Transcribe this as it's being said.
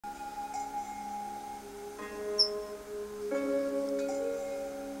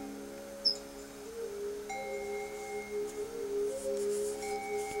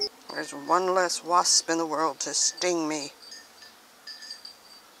There's one less wasp in the world to sting me.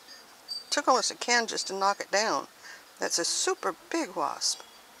 Took almost a can just to knock it down. That's a super big wasp.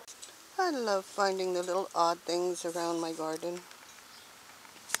 I love finding the little odd things around my garden.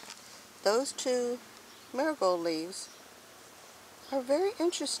 Those two marigold leaves are very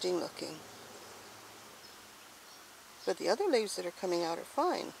interesting looking. But the other leaves that are coming out are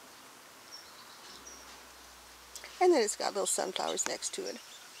fine. And then it's got little sunflowers next to it.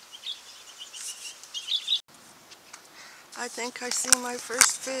 I think I see my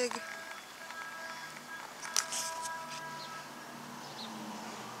first fig.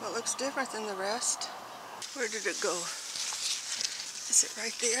 Well, it looks different than the rest. Where did it go? Is it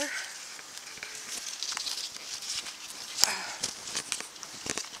right there?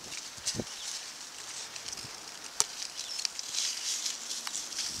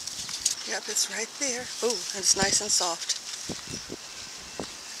 Yep, it's right there. Ooh, and it's nice and soft.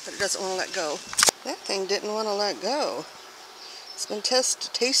 But it doesn't want to let go. That thing didn't want to let go. It's been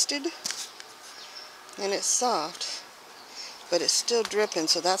tasted, and it's soft. But it's still dripping,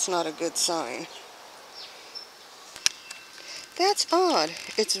 so that's not a good sign. That's odd.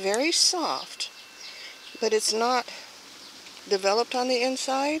 It's very soft, but it's not developed on the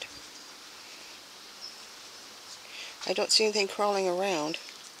inside. I don't see anything crawling around.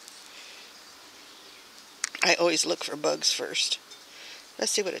 I always look for bugs first.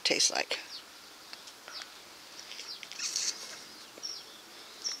 Let's see what it tastes like.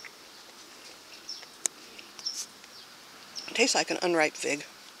 It tastes like an unripe fig.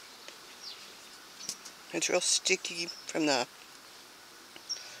 It's real sticky from the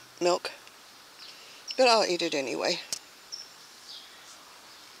milk, but I'll eat it anyway.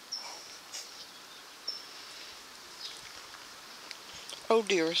 Oh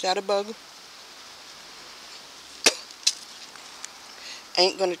dear, is that a bug?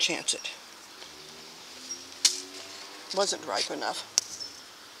 Ain't gonna chance it. Wasn't ripe enough.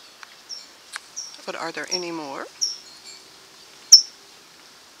 But are there any more?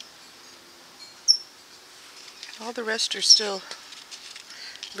 All the rest are still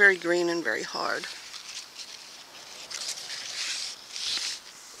very green and very hard.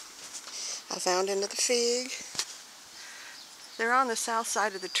 I found another fig. They're on the south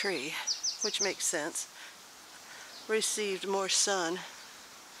side of the tree, which makes sense. Received more sun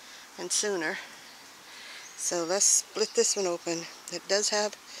and sooner. So let's split this one open. It does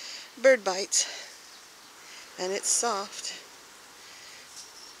have bird bites, and it's soft.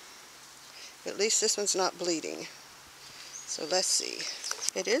 At least this one's not bleeding. So let's see.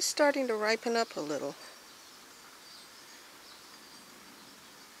 It is starting to ripen up a little.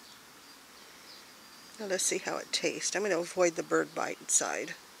 Now let's see how it tastes. I'm going to avoid the bird bite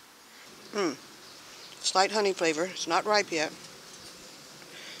inside. Slight honey flavor. It's not ripe yet,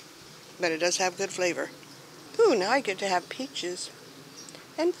 but it does have good flavor. Ooh, now I get to have peaches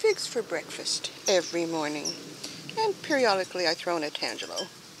and figs for breakfast every morning. And periodically I throw in a tangelo.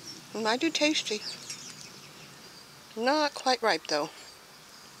 I do tasty. Not quite ripe though.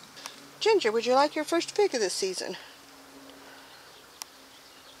 Ginger, would you like your first fig of this season?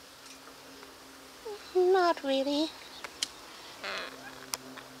 Not really.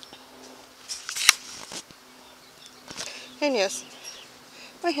 And yes,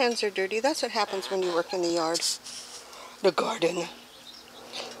 my hands are dirty. That's what happens when you work in the yard. The garden.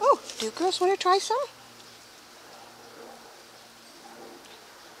 Oh, do you girls want to try some?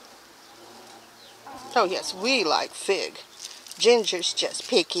 Oh yes, we like fig. Ginger's just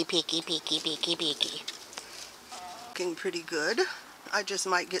picky, picky, picky, picky, picky. Looking pretty good. I just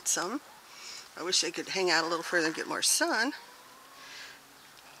might get some. I wish they could hang out a little further and get more sun.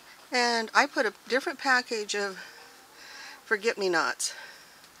 And I put a different package of forget-me-nots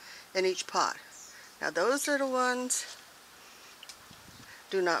in each pot. Now those little ones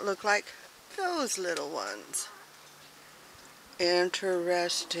do not look like those little ones.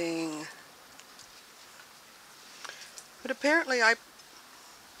 Interesting. But apparently I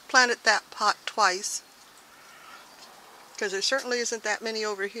planted that pot twice, because there certainly isn't that many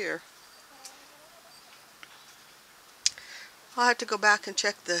over here. I'll have to go back and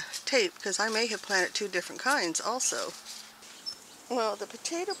check the tape, because I may have planted two different kinds also. Well, the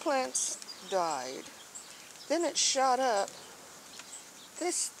potato plants died. Then it shot up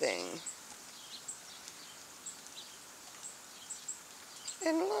this thing.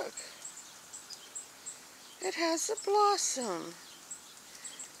 And look, it has a blossom.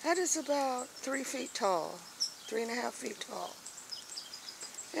 That is about 3 feet tall, 3.5 feet tall.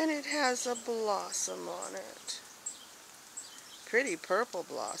 And it has a blossom on it. Pretty purple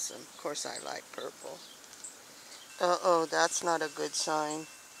blossom. Of course I like purple. Uh-oh, that's not a good sign.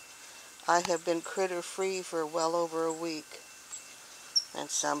 I have been critter free for well over a week. And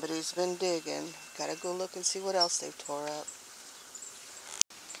somebody's been digging. Gotta go look and see what else they've tore up.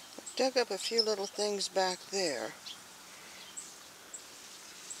 Dug up a few little things back there.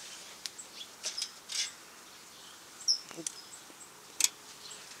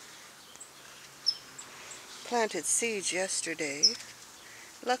 Planted seeds yesterday.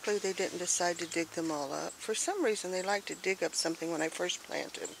 Luckily they didn't decide to dig them all up. For some reason they like to dig up something when I first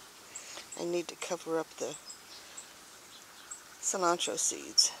plant them. I need to cover up the cilantro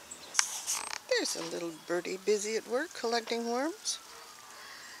seeds. There's a little birdie busy at work collecting worms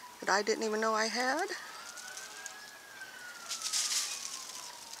that I didn't even know I had.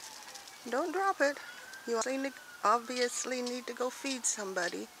 Don't drop it. You obviously need to go feed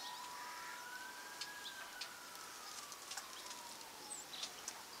somebody.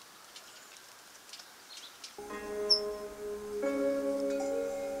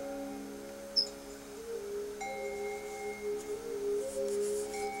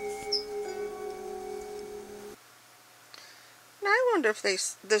 Now I wonder if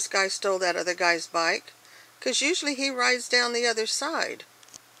this guy stole that other guy's bike, because usually he rides down the other side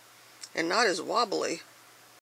and not as wobbly.